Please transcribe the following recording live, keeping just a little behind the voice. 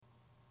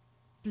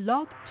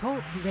Blog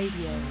Talk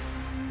Radio.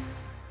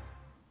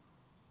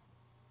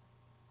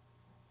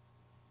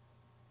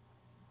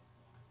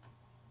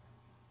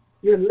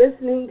 You're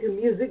listening to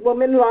Music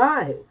Woman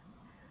Live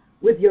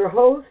with your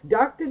host,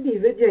 Dr.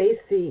 Diva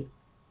J.C.,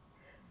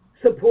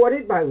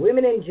 supported by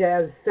Women in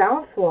Jazz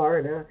South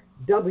Florida,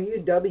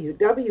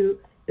 www.wijsf.org.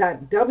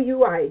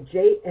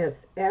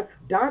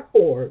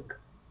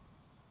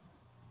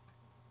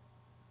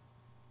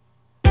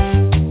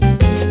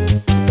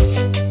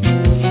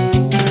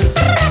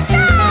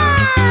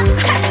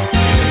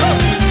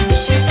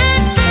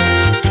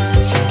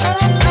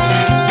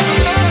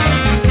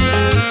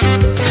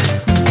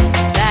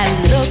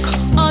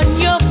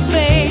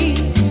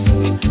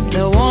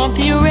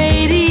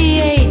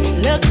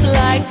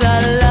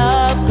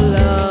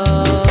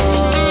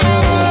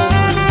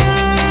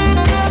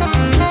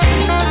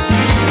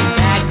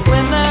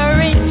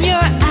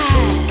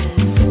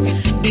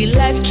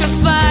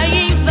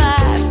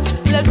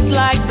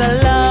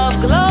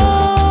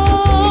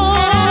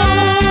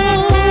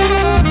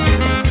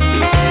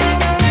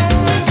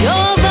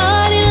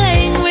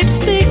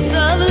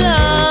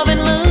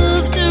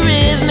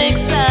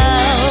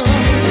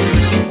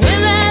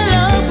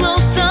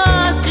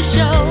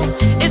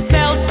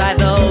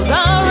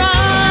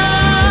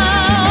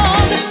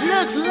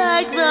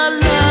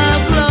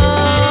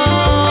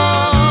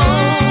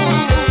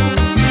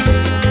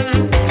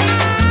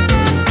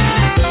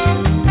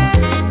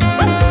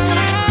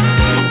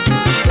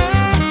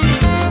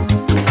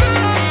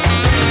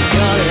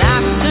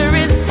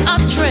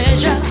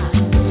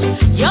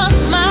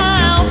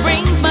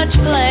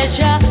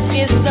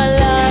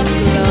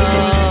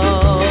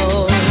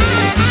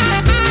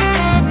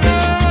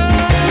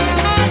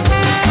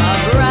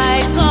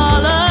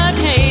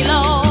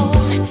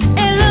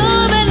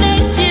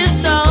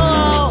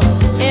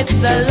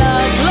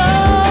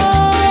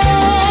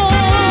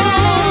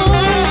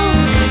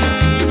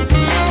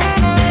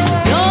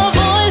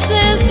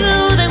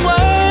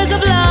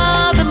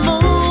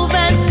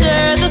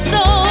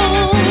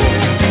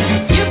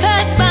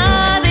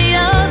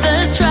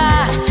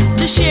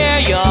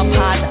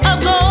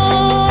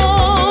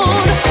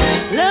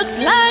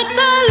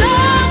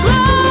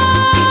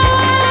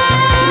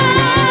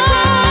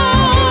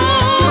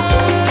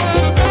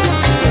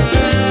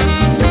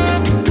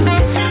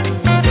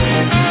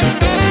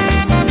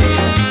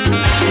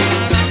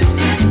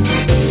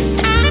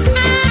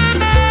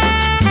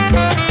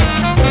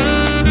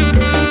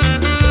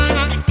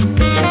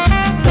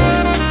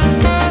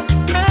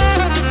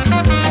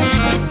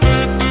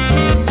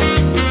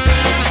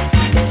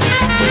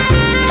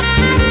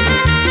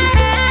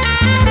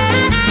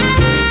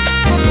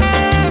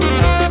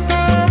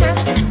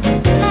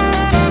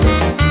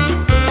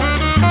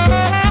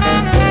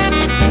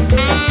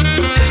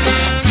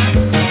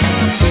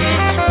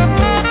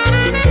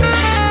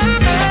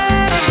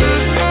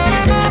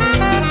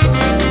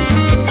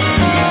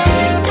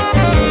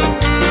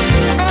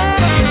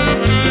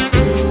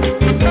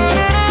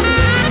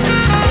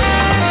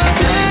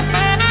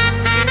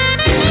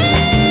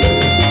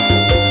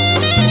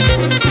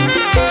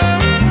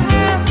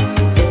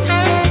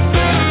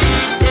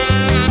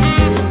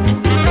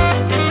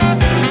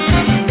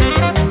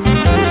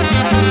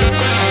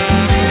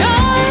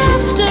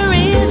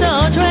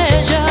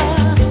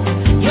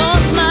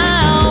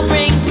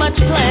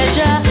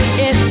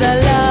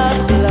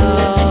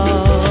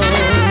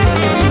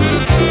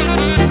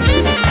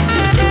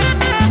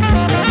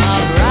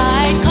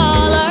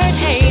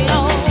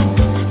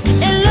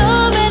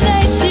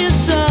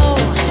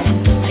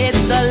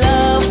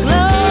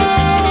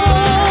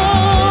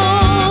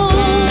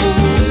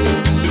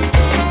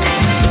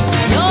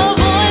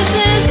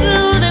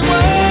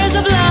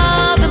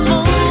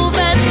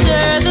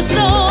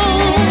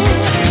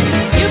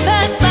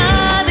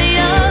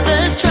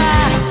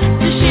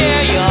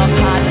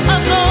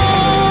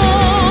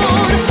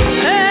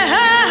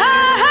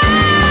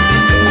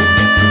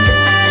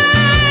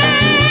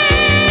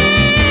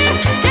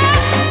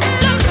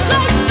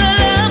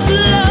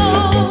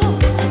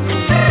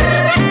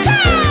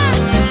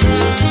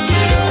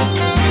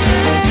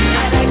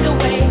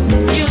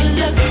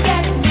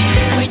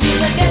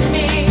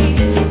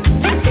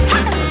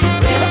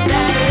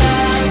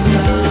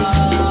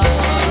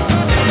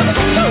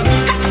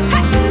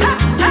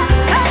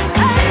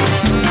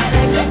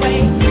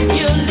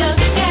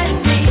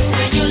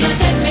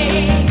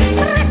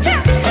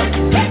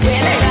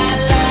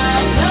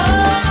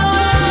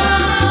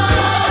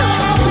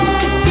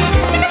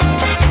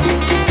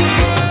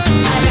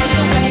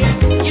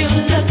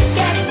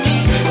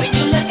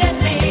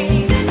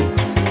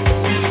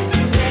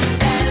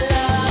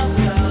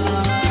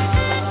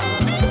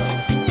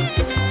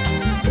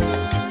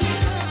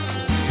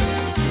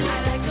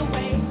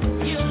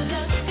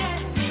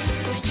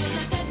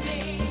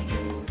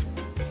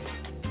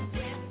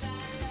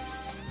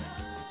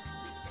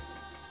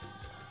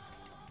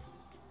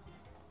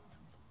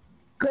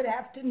 Good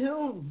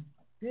afternoon.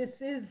 This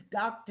is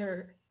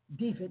Dr.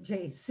 Diva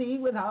J.C.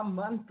 with our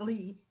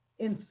monthly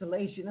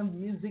installation of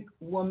Music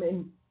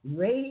Woman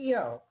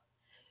Radio.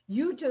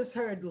 You just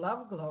heard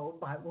Love Glow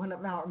by one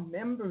of our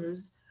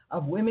members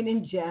of Women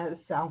in Jazz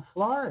South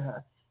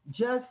Florida,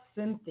 Just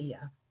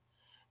Cynthia.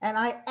 And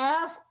I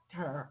asked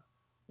her,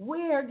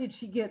 where did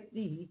she get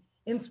the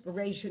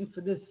inspiration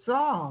for this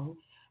song?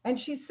 And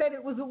she said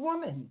it was a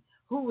woman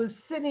who was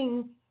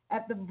sitting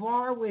at the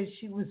bar where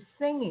she was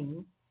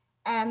singing,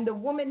 and the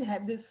woman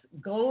had this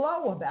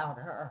glow about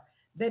her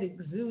that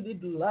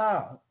exuded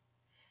love.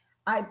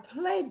 I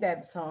played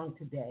that song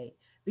today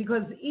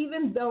because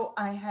even though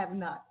I have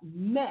not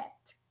met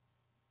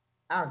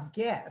our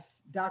guest,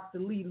 Dr.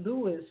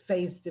 DrLeiLewis,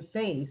 face to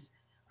face,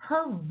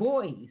 her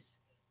voice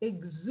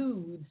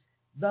exudes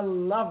the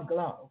love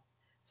glow.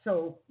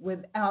 So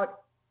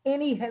without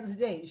any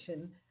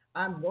hesitation,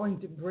 I'm going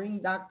to bring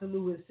Dr.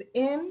 Lewis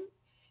in.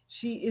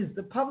 She is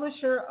the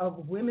publisher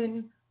of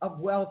Women of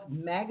Wealth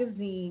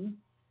magazine,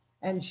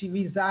 and she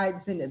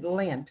resides in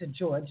Atlanta,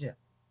 Georgia.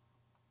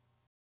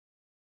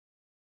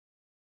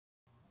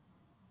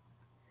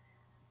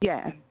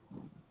 Yes.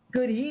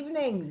 Good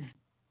evening,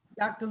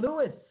 Dr.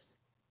 Lewis.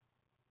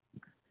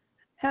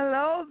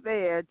 Hello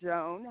there,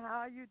 Joan. How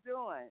are you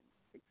doing?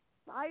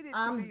 Excited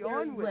to be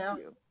on with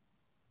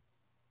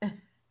you.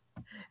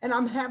 And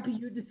I'm happy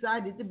you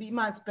decided to be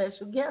my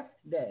special guest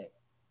today.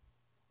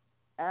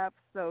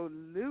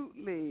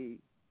 Absolutely.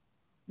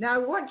 Now, I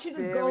want you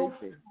to go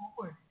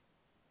forward,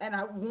 and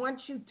I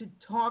want you to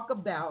talk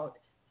about,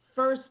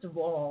 first of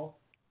all,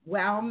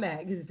 WOW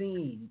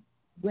Magazine,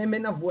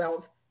 Women of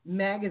Wealth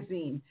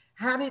Magazine.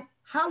 How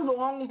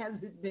long has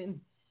it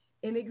been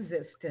in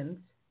existence,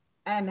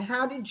 and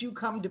how did you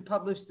come to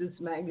publish this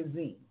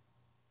magazine?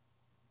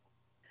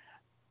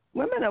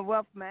 Women of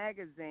Wealth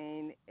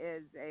magazine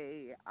is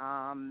a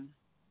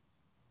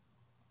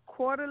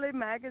quarterly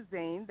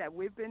magazine that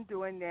we've been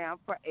doing now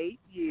for 8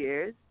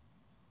 years.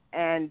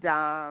 And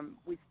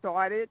we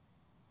started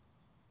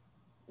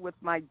with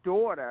my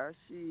daughter.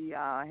 She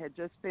had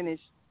just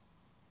finished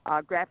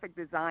graphic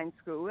design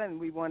school, and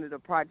we wanted a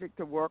project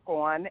to work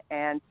on.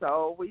 And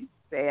so we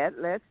said,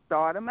 let's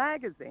start a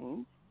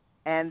magazine.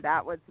 And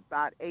that was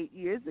about 8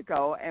 years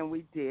ago, and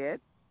we did.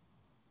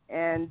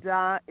 And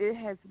it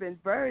has been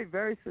very,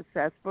 very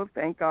successful.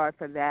 Thank God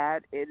for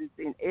that. It is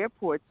in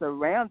airports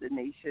around the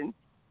nation,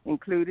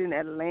 including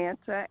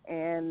Atlanta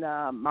and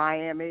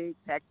Miami,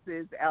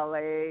 Texas,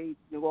 L.A.,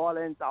 New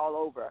Orleans, all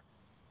over.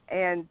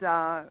 And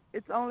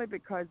it's only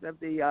because of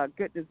the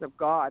goodness of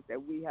God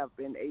that we have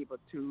been able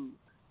to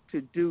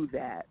do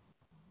that.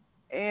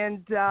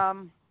 And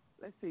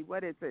let's see,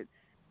 what is it?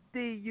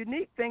 The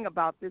unique thing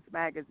about this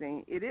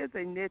magazine, it is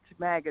a niche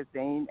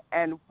magazine,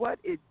 and what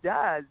it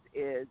does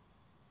is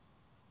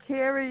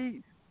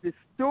carries the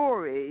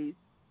stories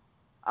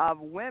of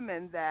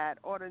women that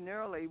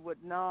ordinarily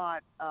would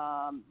not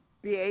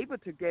be able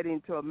to get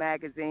into a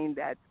magazine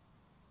that's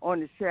on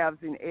the shelves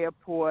in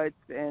airports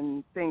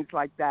and things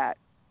like that.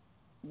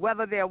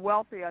 Whether they're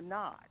wealthy or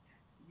not,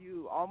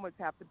 you almost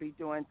have to be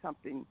doing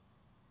something,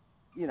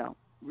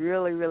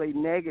 really, really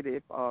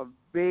negative or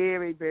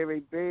very,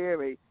 very,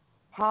 very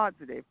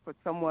positive for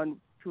someone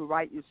to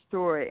write your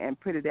story and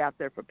put it out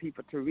there for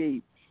people to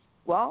read.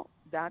 Well,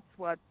 that's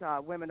what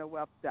Women of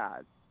Wealth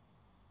does.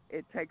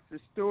 It takes the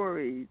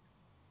stories,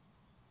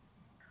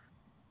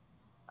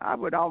 I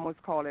would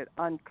almost call it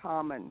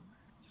uncommon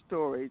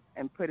stories,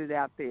 and put it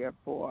out there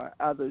for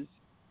others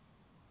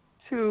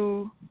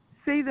to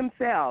see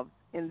themselves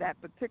in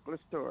that particular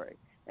story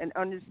and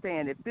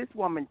understand if this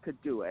woman could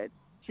do it,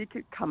 she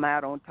could come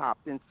out on top,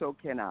 then so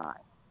can I.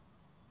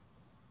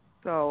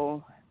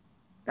 So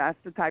that's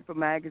the type of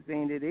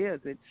magazine it is.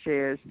 It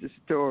shares the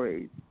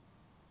stories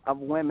of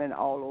women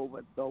all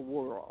over the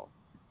world.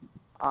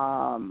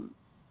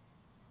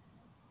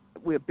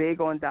 We're big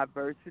on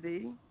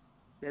diversity.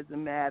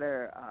 Doesn't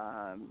matter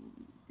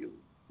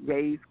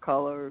race,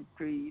 color,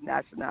 creed,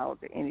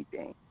 nationality,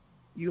 anything.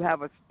 You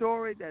have a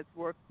story that's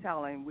worth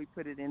telling, we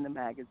put it in the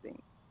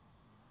magazine.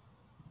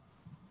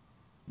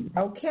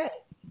 Okay.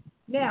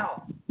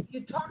 Now,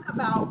 you talk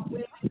about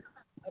women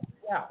of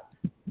wealth,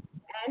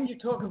 and you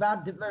talk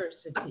about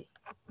diversity.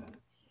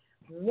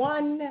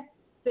 One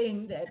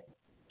thing that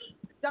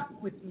stuck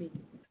with me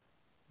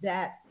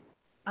that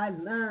I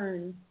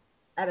learned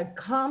at a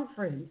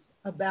conference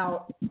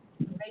about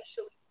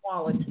racial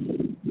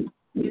equality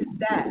is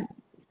that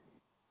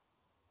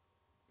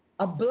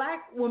a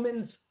black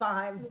woman's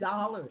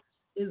 $5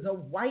 is a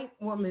white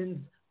woman's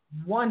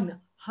 $100.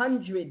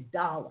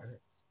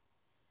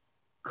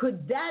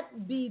 Could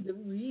that be the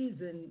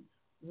reason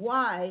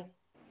why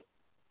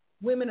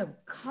women of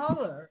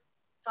color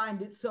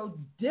find it so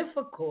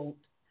difficult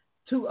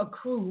to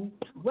accrue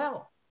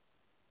wealth?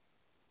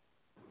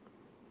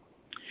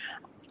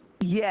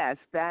 Yes,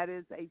 that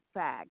is a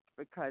fact,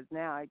 because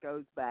now it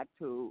goes back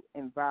to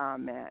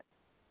environment.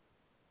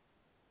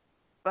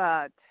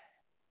 But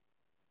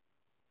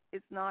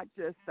it's not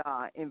just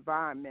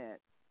environment.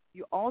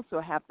 You also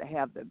have to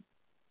have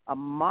a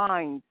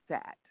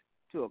mindset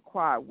to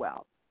acquire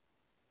wealth.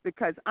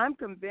 Because I'm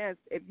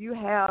convinced if you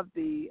have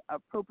the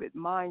appropriate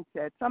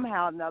mindset,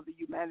 somehow or another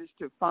you manage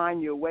to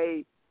find your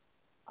way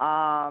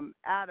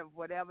out of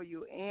whatever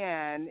you're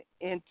in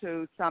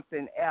into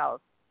something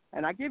else.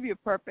 And I give you a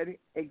perfect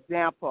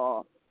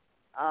example.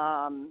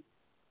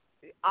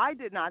 I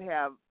did not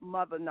have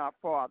mother nor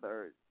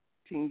father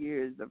 10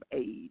 years of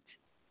age.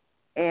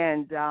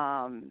 And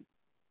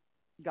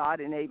God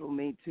enabled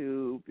me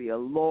to be a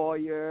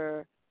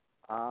lawyer,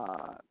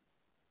 a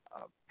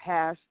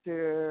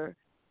pastor,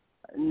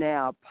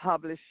 now a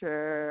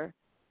publisher.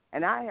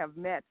 And I have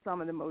met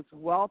some of the most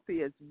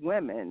wealthiest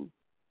women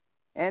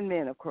and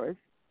men, of course,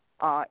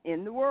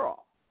 in the world.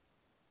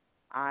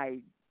 I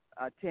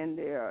attend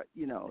their,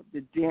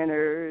 the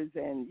dinners,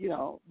 and,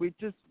 we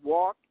just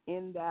walk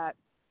in that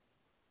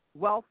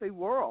wealthy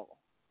world.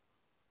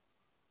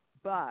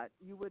 But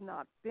you would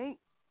not think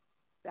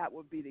that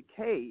would be the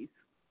case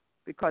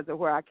because of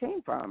where I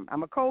came from.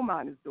 I'm a coal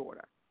miner's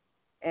daughter,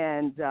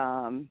 and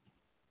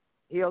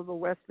Hillsville,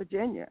 West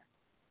Virginia.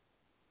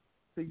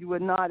 So you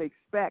would not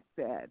expect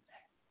that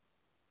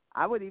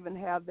I would even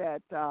have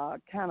that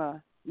kind of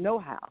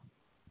know-how.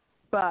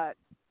 But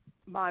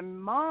my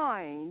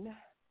mind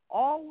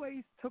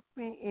always took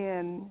me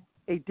in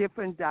a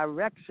different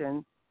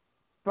direction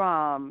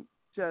from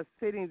just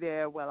sitting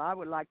there, well, I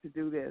would like to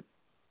do this.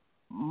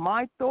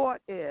 My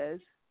thought is,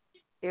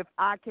 if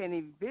I can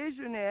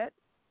envision it,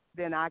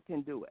 then I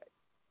can do it.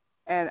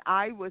 And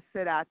I would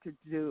set out to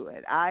do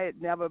it. I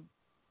had never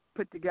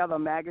put together a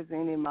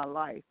magazine in my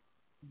life,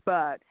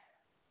 but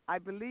I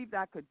believed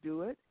I could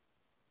do it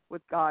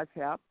with God's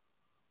help,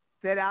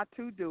 set out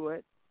to do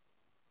it,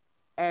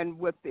 and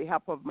with the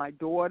help of my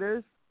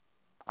daughters,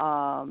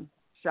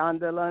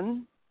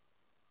 Shondelyn,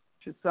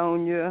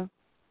 Chisonia,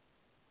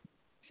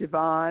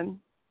 Siobhan,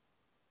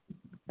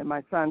 and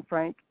my son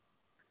Frank.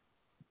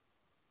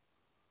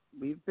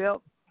 We've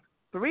built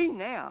 3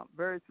 now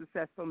very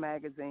successful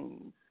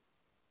magazines,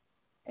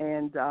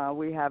 and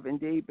we have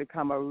indeed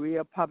become a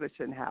real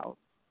publishing house.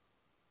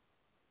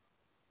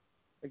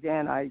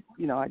 Again, I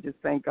just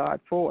thank God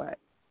for it.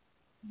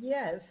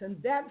 Yes,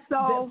 and that's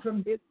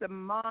it's the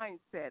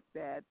mindset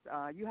that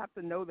you have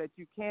to know that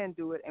you can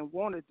do it and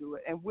want to do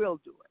it and will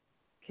do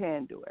it,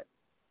 can do it.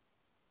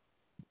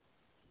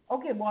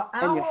 Okay, well,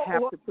 and you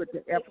have to put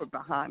the effort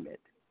behind it.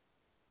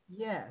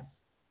 Yes,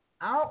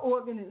 our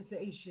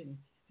organization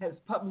has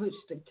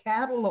published a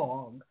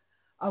catalog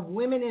of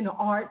women in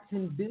arts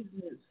and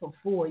business for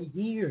 4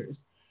 years,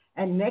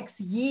 and next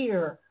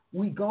year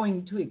we're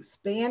going to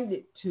expand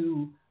it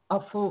to a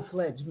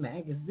full-fledged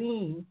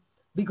magazine,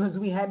 because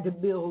we had to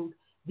build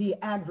the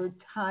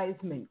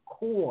advertisement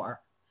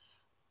core.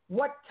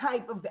 What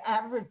type of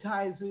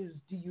advertisers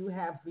do you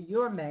have for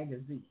your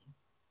magazine?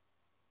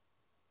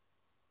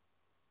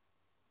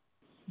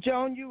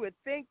 Joan, you would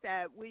think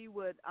that we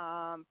would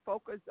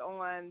focus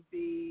on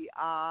the,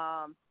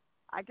 I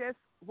guess,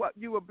 what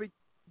you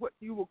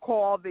would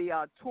call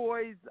the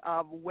toys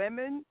of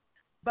women,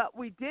 but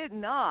we did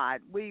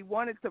not. We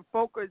wanted to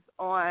focus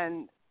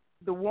on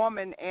the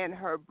woman and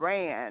her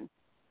brand.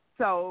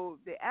 So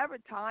the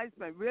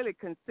advertisement really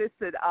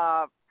consisted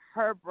of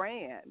her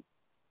brand.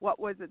 What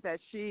was it that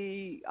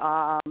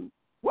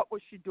what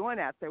was she doing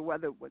out there,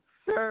 whether it was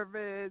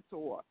service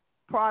or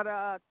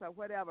products or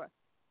whatever.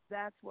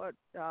 That's what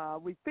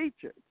we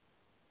featured.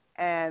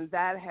 And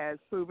that has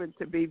proven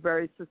to be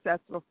very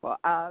successful for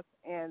us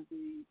and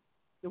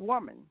the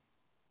woman.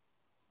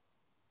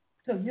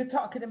 So you're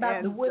talking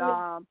about the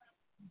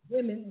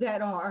women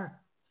that are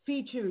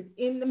featured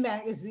in the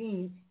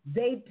magazine,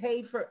 they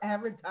pay for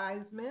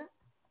advertisement?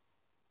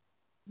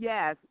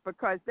 Yes,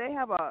 because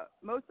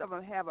most of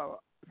them have a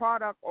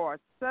product or a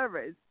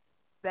service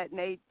that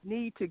they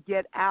need to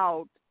get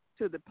out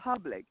to the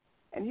public.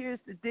 And here's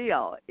the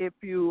deal. If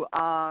you,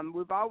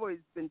 we've always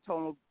been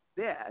told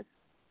this,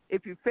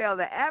 if you fail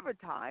to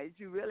advertise,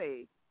 you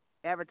really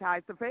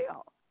advertise to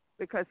fail,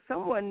 because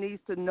someone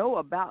needs to know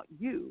about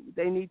you.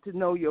 They need to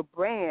know your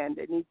brand.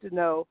 They need to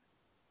know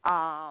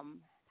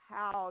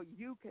how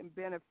you can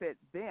benefit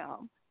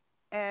them.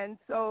 And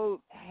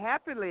so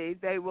happily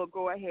they will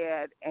go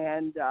ahead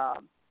and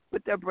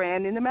put their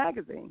brand in the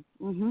magazine.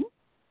 Mm-hmm.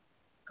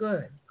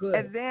 Good.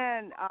 And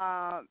then,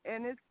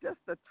 and it's just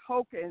a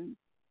token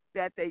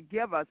that they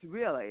give us,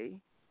 really,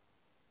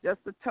 just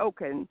a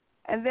token.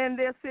 And then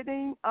they're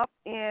sitting up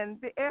in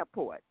the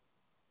airport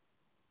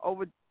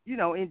over,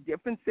 in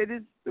different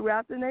cities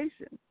throughout the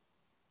nation.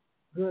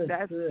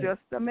 That's just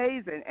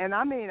amazing. And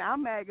I mean, our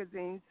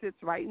magazine sits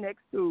right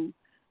next to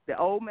the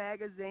Old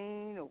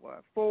Magazine or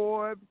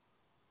Forbes,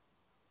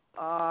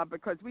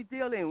 because we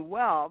deal in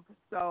wealth.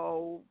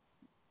 So,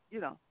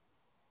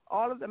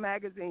 all of the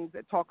magazines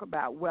that talk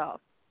about wealth,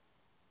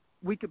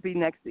 we could be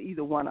next to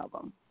either one of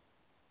them.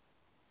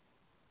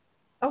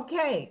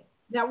 Okay.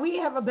 Now we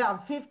have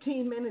about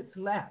 15 minutes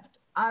left.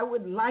 I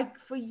would like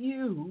for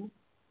you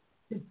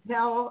to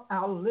tell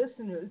our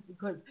listeners,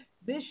 because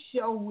this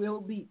show will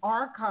be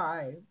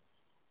archived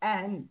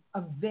and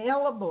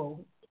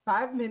available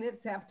 5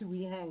 minutes after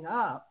we hang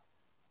up.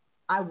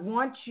 I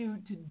want you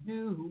to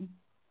do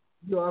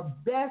your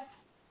best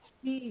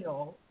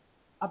spiel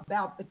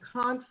about the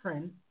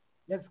conference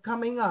that's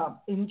coming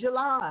up in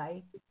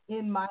July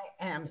in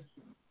Miami.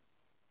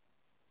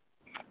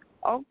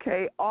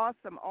 Okay,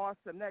 awesome,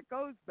 awesome. That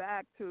goes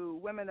back to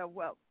Women of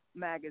Wealth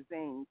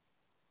magazine.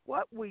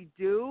 What we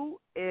do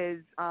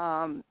is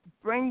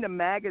bring the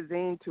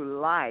magazine to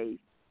life.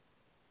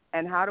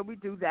 And how do we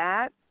do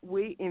that?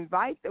 We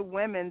invite the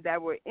women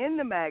that were in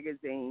the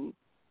magazine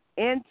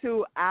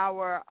into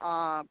our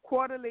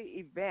quarterly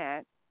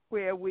event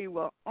where we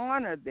will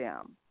honor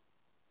them.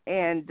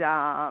 And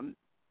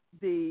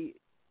the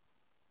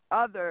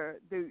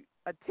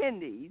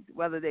attendees,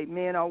 whether they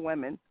men or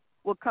women,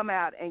 will come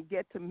out and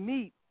get to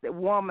meet the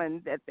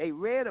woman that they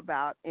read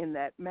about in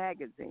that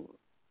magazine.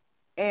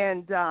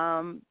 And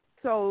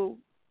so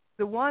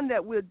the one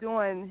that we're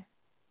doing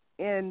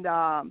in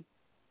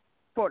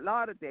Fort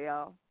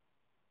Lauderdale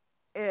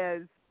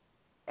is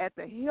at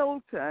the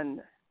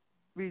Hilton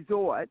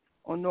Resort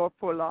on North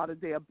Fort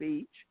Lauderdale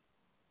Beach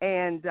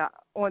and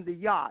on the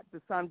yacht,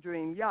 the Sun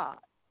Dream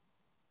yacht.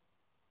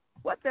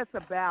 What that's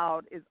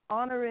about is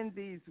honoring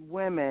these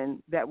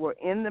women that were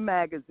in the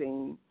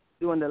magazine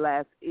during the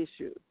last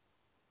issue.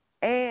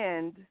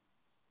 And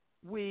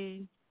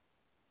we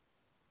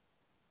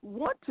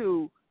want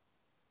to,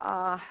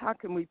 how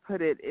can we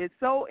put it? It's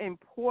so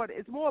important.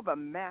 It's more of a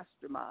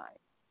mastermind.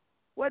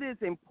 What is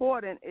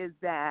important is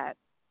that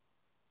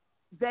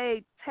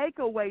they take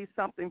away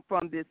something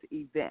from this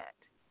event,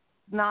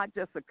 not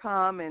just to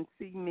come and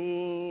see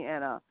me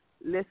and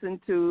listen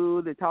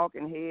to the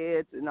talking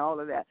heads and all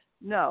of that.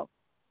 No,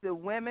 the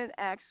women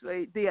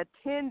actually, the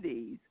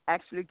attendees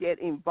actually get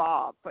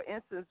involved. For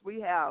instance,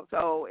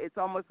 so it's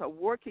almost a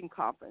working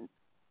conference.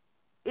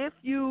 If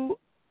you,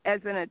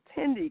 as an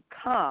attendee,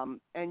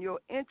 come and your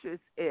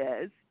interest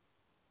is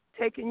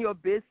taking your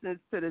business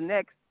to the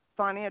next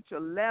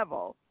financial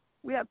level,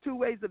 we have two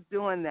ways of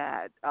doing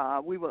that.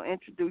 We will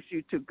introduce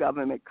you to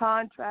government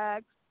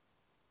contracts.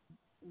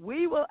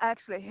 We will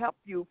actually help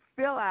you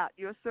fill out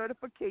your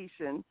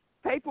certification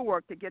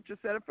paperwork to get your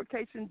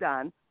certification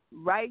done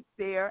right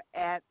there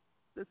at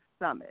the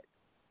summit.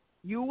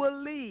 You will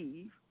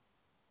leave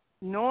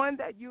knowing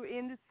that you're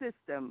in the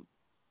system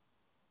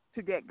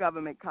to get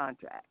government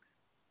contracts.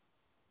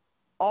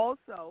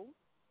 Also,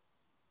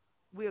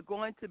 we're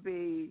going to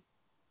be,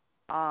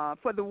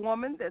 for the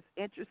woman that's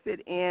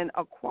interested in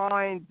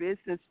acquiring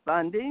business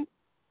funding,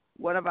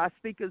 one of our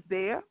speakers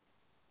there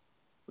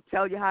will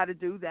tell you how to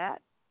do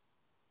that,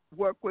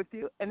 work with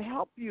you, and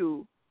help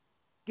you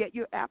get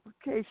your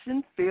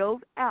application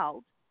filled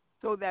out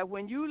so that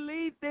when you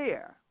leave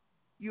there,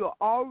 you're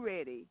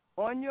already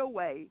on your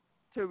way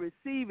to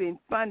receiving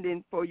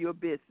funding for your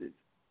business.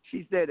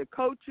 She's there to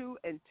coach you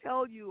and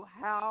tell you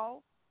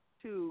how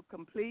to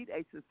complete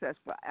a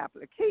successful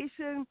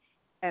application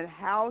and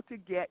how to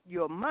get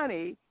your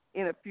money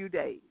in a few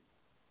days.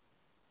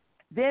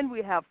 Then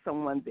we have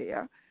someone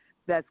there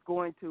that's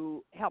going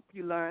to help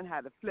you learn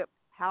how to flip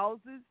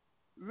houses.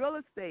 Real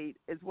estate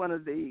is one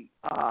of the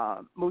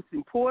most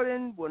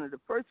important, one of the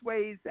first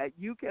ways that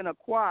you can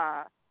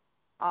acquire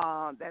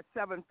that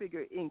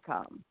seven-figure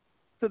income.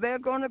 So they're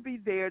going to be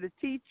there to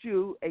teach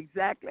you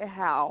exactly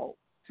how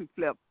to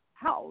flip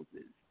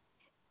houses.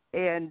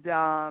 And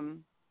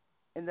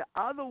the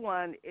other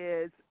one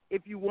is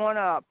if you want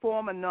to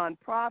form a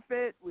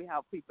nonprofit, we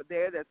have people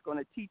there that's going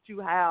to teach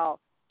you how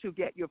to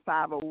get your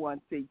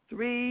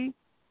 501c3.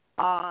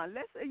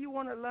 Let's say you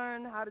want to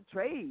learn how to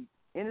trade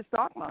in the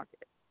stock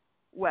market.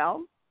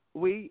 Well,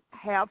 we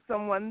have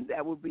someone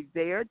that will be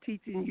there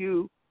teaching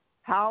you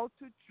how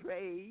to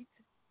trade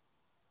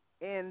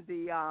in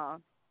the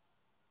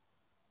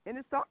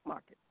stock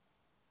market.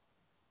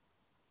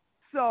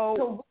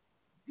 So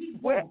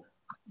people to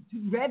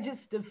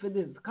register for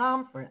this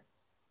conference.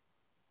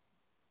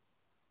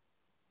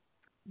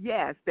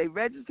 Yes, they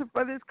register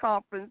for this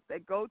conference. They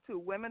go to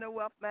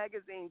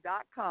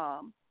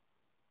womenofwealthmagazine.com,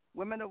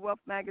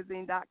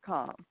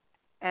 womenofwealthmagazine.com,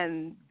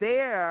 and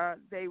there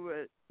they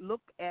will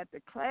look at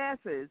the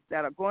classes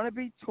that are going to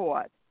be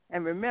taught.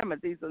 And remember,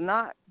 these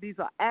are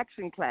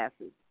action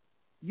classes.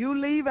 You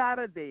leave out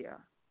of there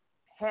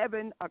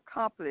having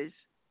accomplished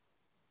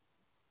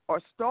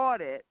or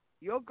started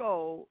your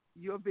goal,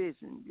 your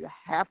vision. You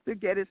have to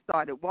get it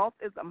started. Wealth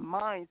is a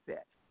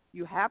mindset.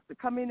 You have to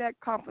come in that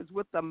conference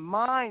with the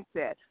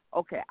mindset,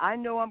 okay, I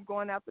know I'm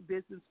going after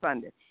business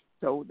funding.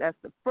 So that's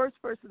the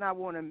first person I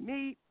want to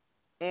meet,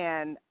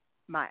 and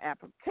my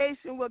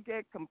application will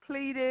get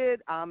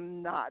completed.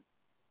 I'm not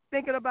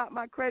thinking about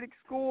my credit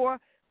score.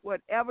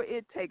 Whatever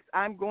it takes,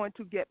 I'm going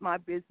to get my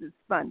business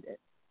funded.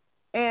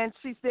 And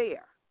she's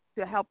there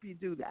to help you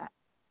do that.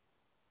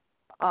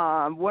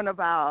 One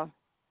of our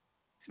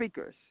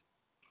speakers.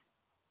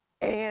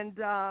 And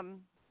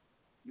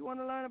you want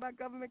to learn about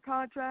government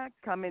contracts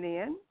coming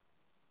in?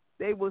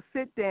 They will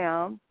sit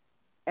down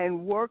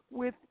and work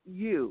with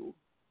you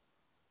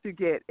to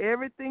get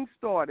everything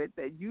started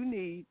that you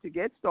need to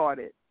get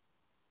started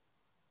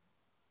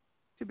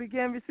to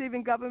begin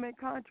receiving government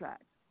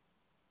contracts.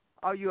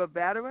 Are you a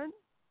veteran?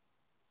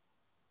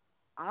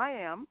 I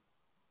am.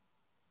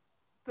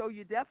 So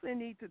you definitely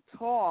need to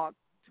talk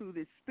to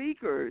the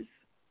speakers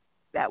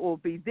that will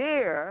be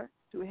there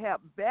to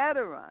help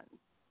veterans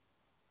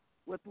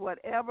with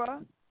whatever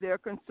their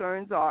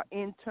concerns are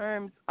in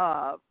terms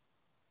of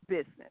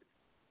business.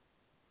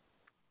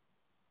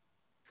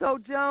 So,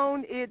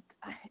 Joan, it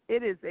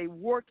is a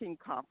working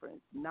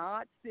conference,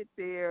 not sit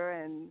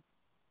there and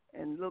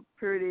look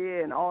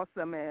pretty and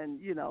awesome and,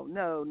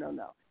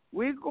 no.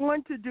 We're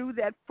going to do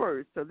that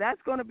first. So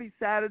that's going to be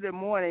Saturday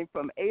morning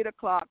from 8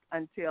 o'clock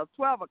until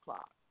 12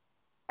 o'clock.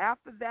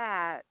 After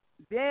that,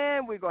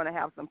 then we're going to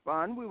have some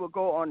fun. We will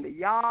go on the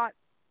yacht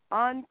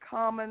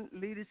Uncommon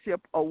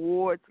Leadership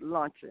Awards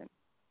luncheon.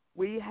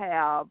 We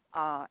have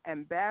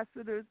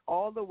ambassadors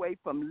all the way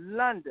from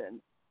London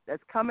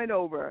that's coming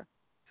over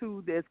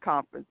to this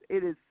conference.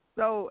 It is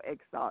so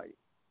exciting.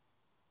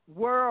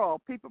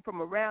 People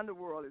from around the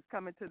world is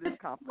coming to this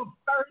conference.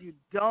 You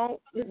don't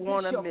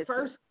want to miss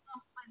it.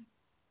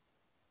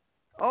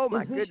 Oh,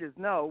 my goodness,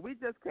 no. We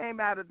just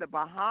came out of the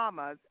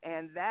Bahamas,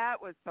 and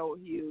that was so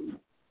huge.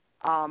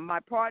 My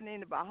partner in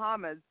the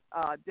Bahamas,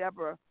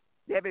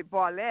 Debbie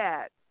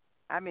Barlett,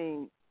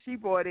 she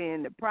brought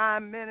in the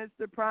prime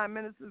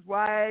minister's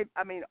wife,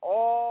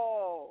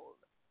 all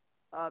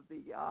of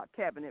the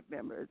cabinet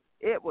members.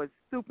 It was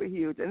super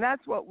huge, and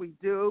that's what we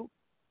do.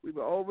 We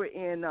were over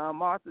in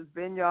Martha's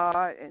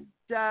Vineyard and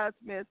just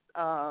missed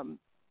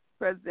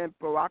President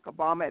Barack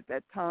Obama at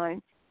that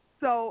time.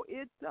 So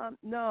it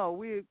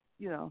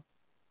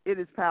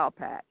is power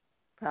packed,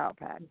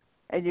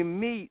 and you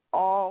meet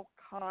all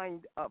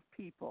kind of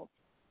people,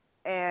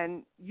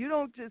 and you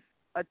don't just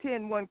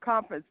attend one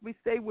conference. We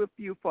stay with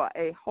you for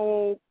a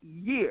whole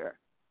year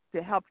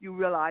to help you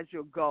realize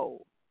your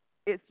goal.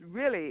 It's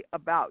really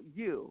about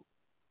you.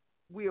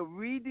 We are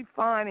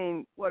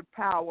redefining what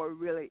power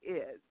really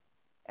is,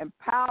 and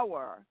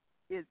power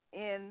is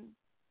in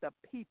the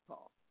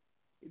people.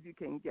 If you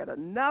can get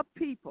enough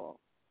people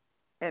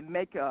and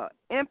make an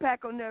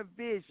impact on their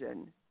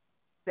vision,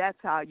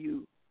 that's how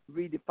you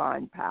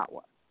redefine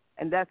power.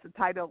 And that's the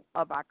title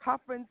of our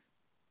conference,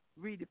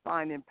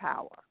 Redefining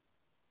Power.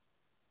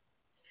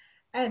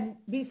 And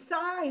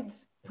besides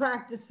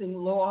practicing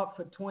law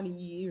for 20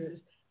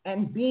 years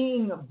and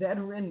being a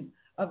veteran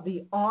of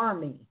the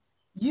Army,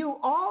 you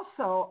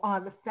also are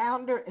the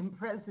founder and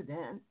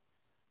president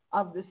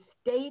of the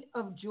State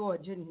of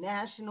Georgia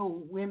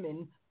National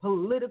Women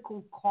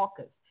Political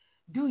Caucus.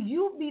 Do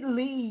you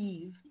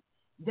believe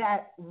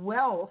that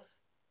wealth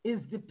is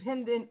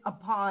dependent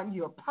upon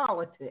your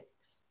politics?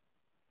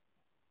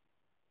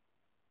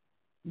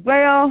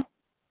 Well,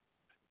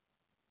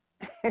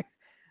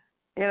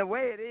 in a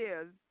way it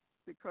is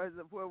because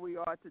of where we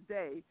are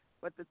today.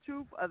 But the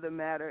truth of the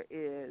matter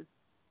is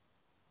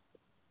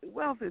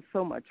wealth is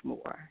so much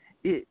more.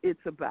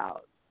 It's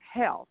about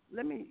health.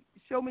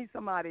 Show me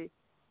somebody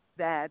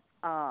that's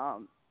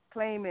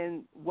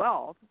claiming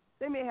wealth.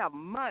 They may have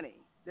money.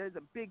 There's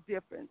a big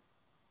difference.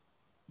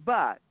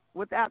 But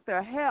without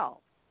their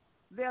health,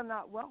 they're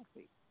not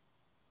wealthy,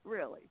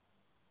 really.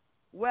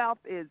 Wealth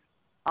is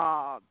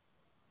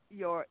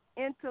your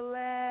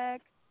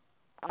intellect.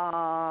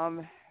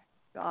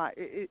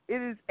 It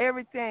is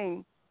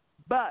everything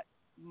but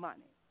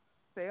money.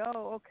 Say,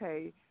 oh,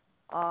 okay.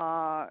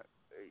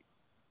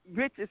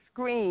 Riches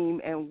scream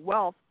and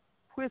wealth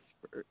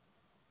whispers.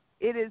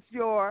 It is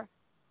your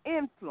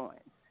influence.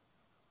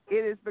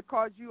 It is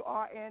because you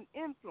are an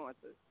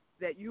influencer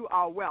that you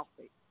are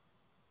wealthy.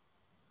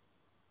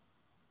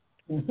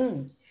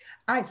 Mm-hmm.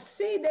 I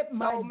see that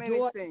my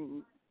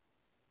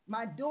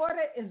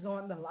daughter is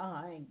on the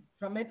line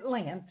from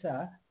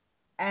Atlanta,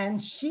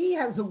 and she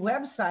has a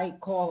website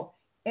called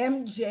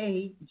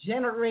MJ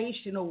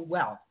Generational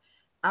Wealth.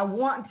 I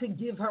want to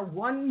give her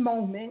 1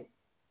 moment,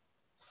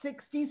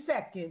 60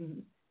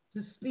 seconds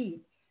to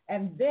speak,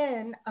 and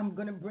then I'm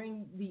going to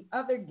bring the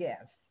other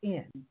guests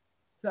in.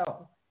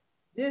 So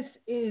this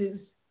is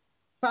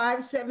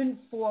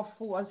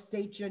 5744.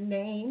 State your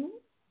name.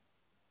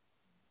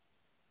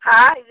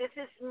 Hi, this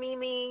is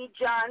Mimi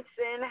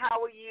Johnson.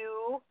 How are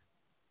you?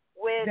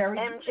 With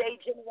MJ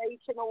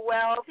Generational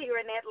Wealth here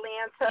in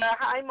Atlanta.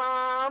 Hi,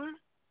 Mom.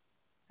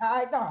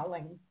 Hi,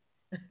 darling.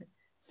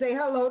 Say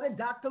hello to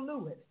Dr.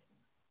 Lewis.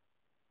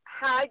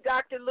 Hi,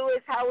 Dr.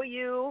 Lewis. How are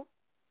you?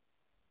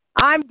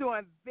 I'm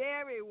doing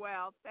very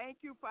well.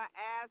 Thank you for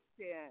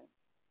asking.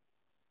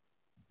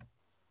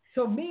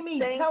 So, Mimi,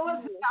 tell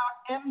us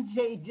about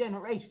MJ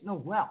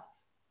Generational Wealth.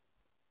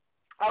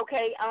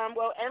 Okay,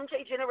 well,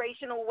 MJ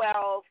Generational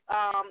Wealth,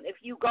 if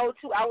you go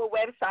to our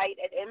website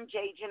at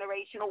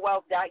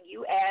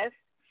mjgenerationalwealth.us,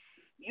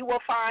 you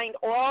will find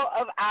all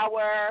of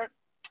our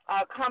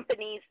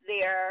companies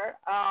there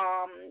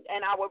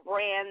and our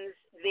brands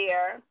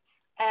there.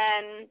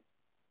 And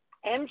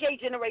MJ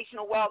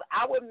Generational Wealth,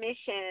 our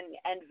mission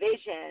and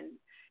vision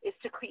is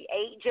to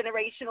create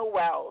generational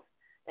wealth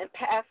and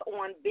pass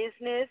on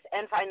business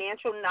and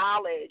financial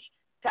knowledge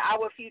to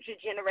our future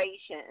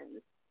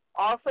generations.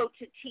 Also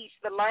to teach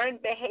the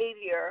learned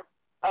behavior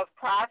of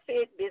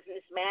profit,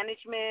 business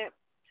management,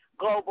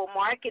 global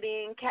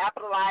marketing,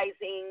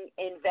 capitalizing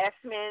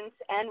investments,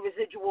 and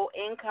residual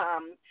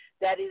income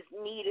that is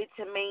needed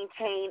to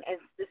maintain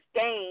and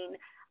sustain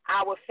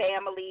our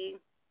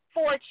family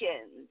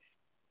fortunes.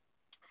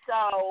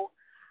 So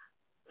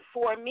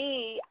for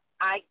me,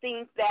 I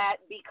think that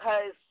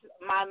because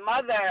my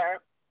mother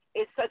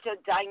is such a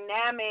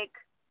dynamic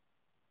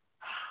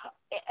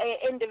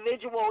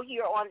individual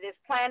here on this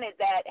planet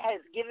that has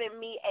given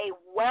me a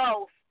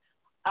wealth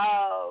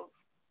of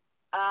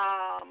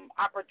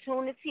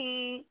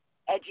opportunity,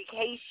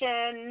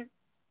 education,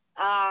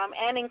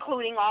 and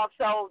including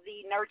also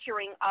the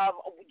nurturing of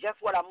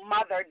just what a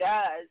mother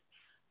does.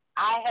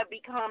 I have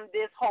become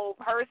this whole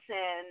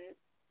person,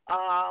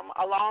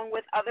 along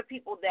with other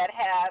people that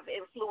have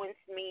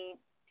influenced me,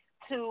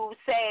 to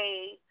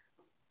say,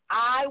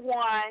 I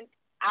want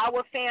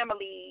our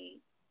family,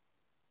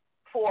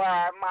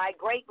 for my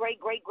great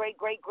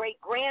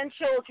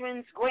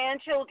grandchildren's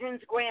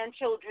grandchildren's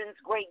grandchildren's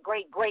great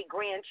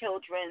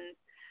grandchildren's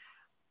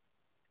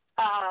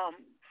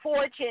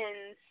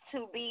fortunes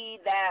to be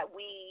that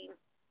we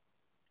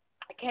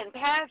can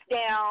pass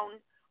down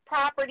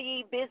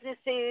property,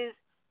 businesses,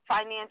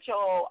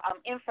 financial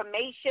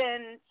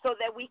information, so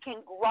that we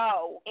can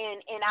grow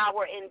in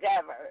our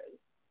endeavors.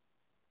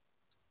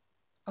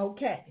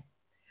 Okay.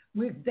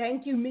 We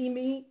thank you,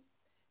 Mimi.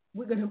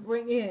 We're going to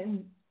bring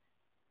in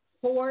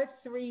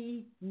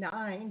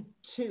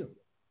 4392.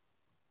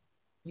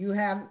 You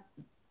have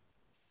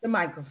the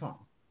microphone.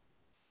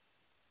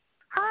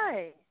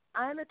 Hi,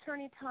 I'm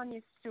attorney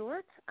Tanya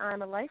Stewart.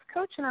 I'm a life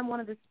coach, and I'm one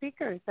of the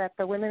speakers at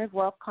the Women of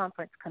Wealth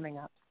Conference coming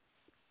up.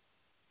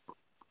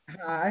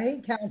 Hi,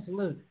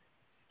 Counselor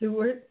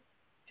Stewart.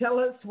 Tell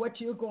us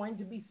what you're going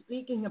to be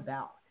speaking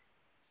about.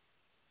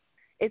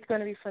 It's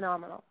going to be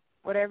phenomenal.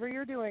 Whatever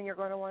you're doing, you're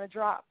going to want to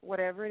drop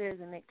whatever it is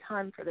and make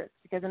time for this,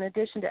 because in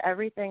addition to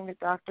everything that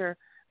Dr.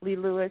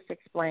 DrLeiLewis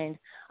explained,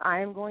 I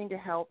am going to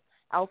help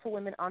alpha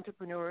women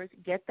entrepreneurs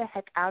get the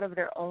heck out of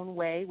their own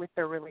way with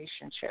their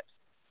relationships.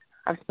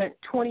 I've spent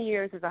 20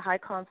 years as a high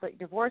conflict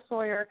divorce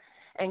lawyer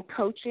and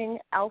coaching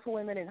alpha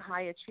women and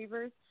high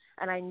achievers,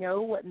 and I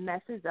know what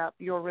messes up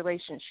your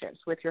relationships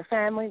with your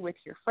family, with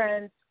your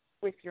friends,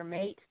 with your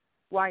mate,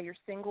 why you're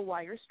single,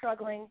 why you're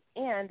struggling,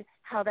 and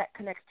how that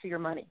connects to your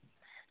money.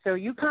 So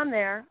you come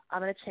there,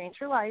 I'm going to change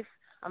your life.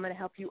 I'm going to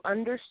help you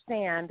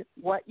understand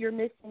what you're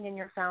missing in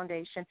your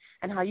foundation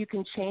and how you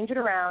can change it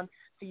around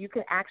so you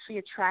can actually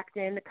attract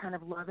in the kind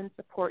of love and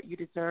support you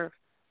deserve.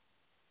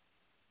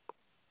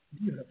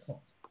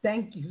 Beautiful.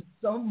 Thank you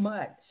so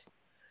much.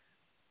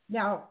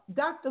 Now,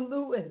 Dr.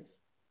 Lewis,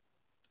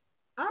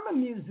 I'm a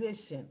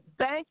musician.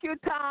 Thank you,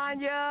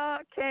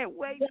 Tanya. Can't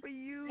wait for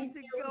you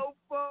to go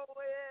for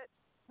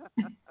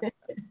it.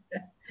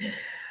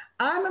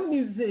 I'm a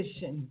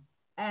musician,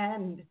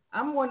 and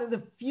I'm one of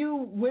the few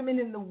women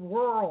in the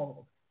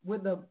world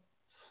with a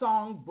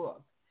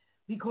songbook,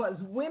 because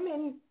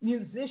women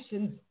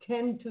musicians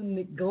tend to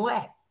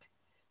neglect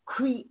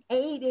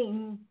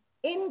creating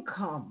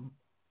income,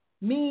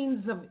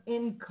 means of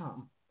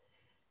income.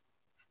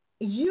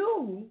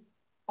 You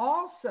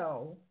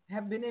also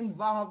have been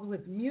involved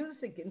with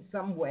music in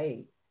some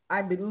way,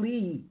 I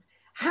believe.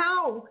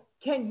 How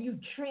can you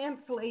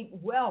translate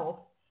wealth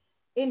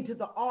into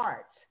the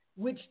arts,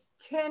 which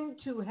tend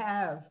to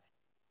have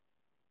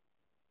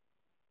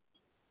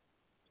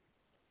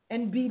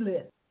and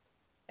B-list?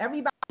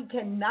 Everybody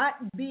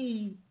cannot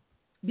be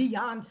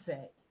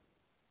Beyonce.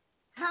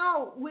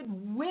 How would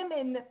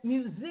women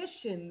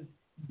musicians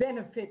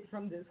benefit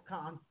from this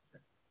concept?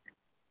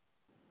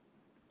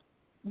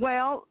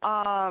 Well,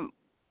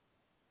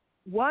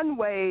 one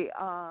way,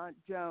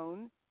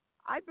 Joan,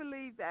 I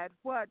believe that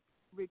what's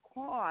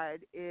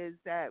required is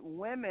that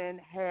women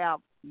have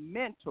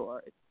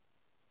mentors.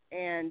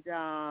 And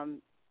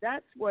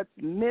that's what's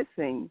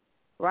missing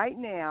right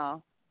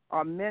now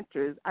are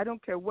mentors. I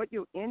don't care what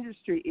your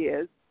industry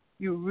is,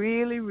 you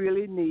really,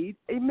 really need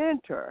a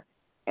mentor.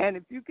 And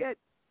if you get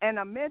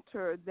a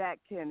mentor that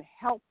can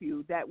help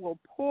you, that will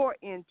pour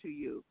into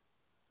you,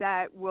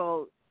 that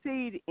will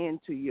seed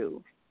into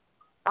you,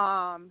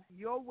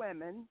 your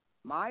women,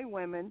 my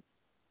women,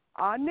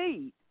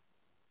 need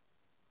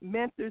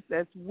mentors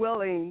that's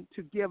willing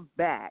to give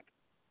back.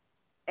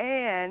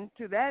 And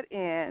to that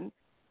end,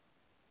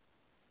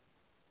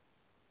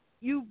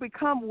 you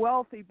become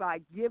wealthy by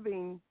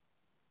giving,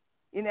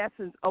 in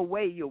essence,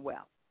 away your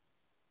wealth.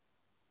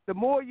 The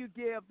more you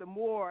give, the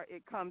more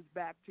it comes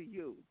back to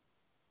you.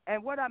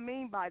 And what I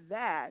mean by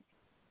that,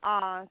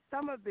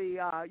 some of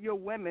your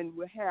women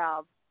will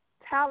have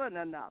talent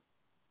enough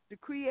to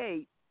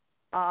create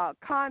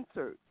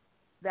concerts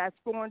that's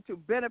going to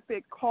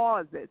benefit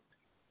causes.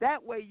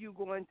 That way you're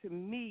going to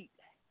meet,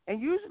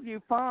 and usually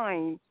you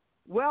find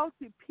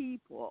wealthy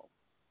people,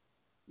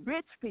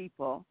 rich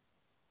people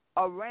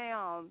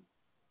around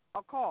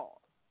a cause.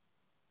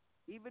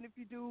 Even if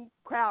you do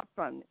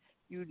crowdfunding,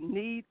 you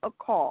need a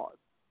cause.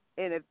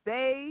 And if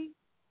they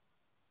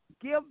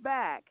give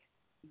back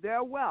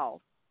their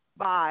wealth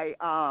by,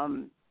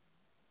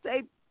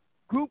 say,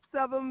 groups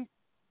of them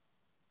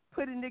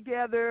putting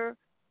together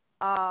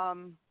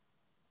some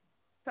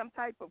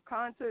type of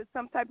concert,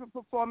 some type of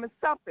performance,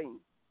 something.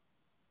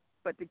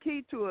 But the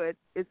key to it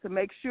is to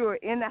make sure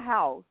in the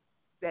house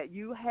that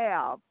you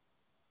have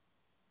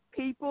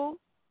people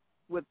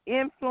with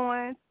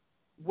influence,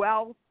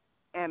 wealth,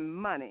 and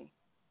money.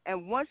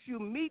 And once you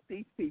meet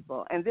these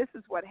people, and this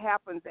is what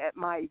happens at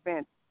my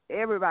events,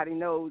 everybody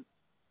knows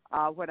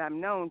what I'm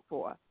known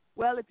for.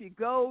 Well, if you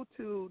go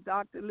to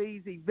Dr.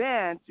 Lee's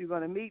events, you're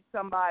going to meet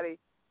somebody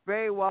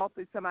very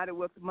wealthy, somebody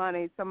with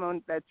money,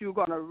 someone that you're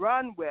going to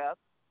run with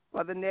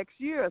for the next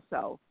year or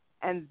so.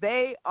 And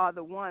they are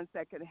the ones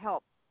that can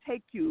help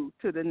take you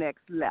to the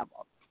next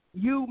level.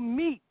 You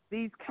meet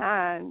these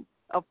kinds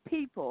of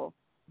people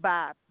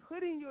by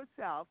putting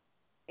yourself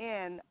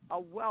in a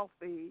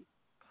wealthy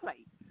place.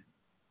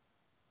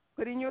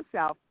 Putting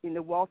yourself in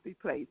a wealthy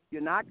place.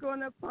 You're not going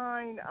to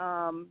find,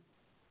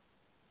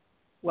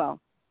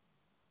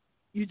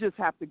 you just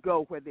have to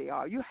go where they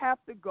are. You have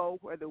to go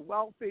where the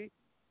wealthy,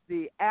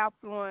 the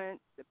affluent,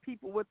 the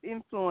people with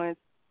influence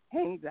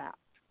hangs out.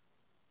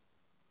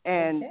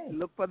 And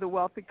look for the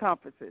wealthy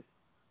conferences.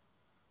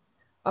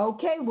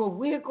 Okay, well,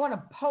 we're going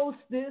to post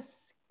this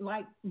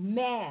like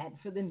mad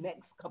for the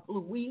next couple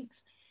of weeks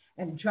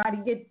and try to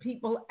get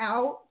people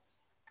out.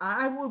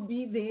 I will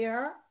be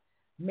there.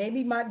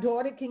 Maybe my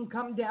daughter can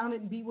come down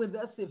and be with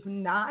us. If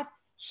not,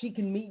 she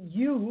can meet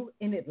you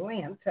in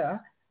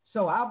Atlanta.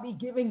 So I'll be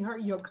giving her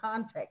your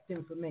contact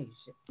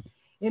information.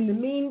 In the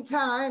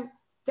meantime,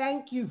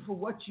 thank you for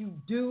what you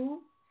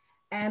do,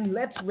 and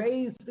let's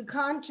raise the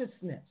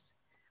consciousness.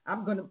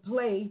 I'm going to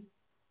play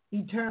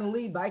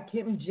Eternally by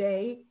Kim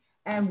J,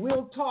 and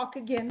we'll talk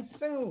again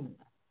soon.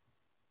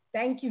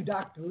 Thank you,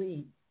 Dr.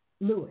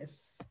 Lewis.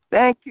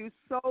 Thank you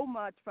so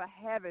much for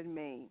having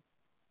me.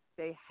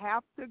 They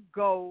have to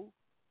go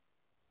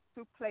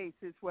to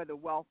places where the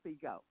wealthy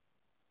go.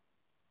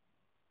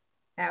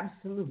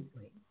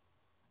 Absolutely.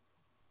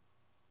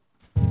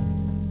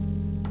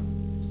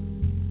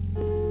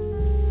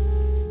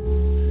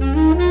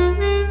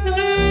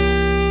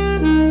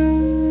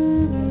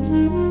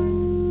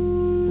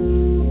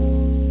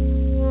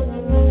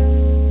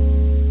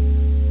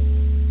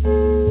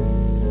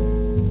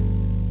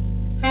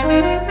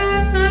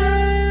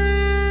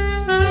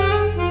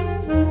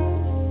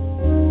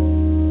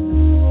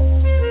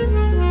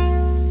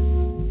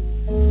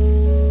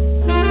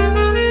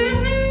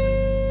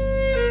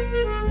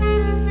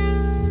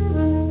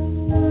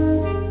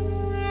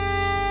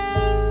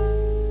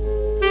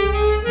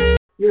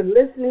 You're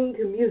listening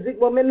to Music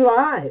Woman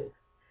Live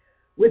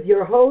with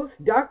your host,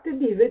 Dr.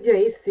 Diva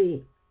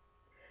J.C.,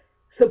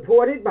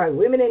 supported by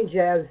Women in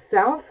Jazz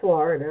South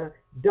Florida,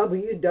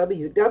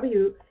 www.wijsf.org.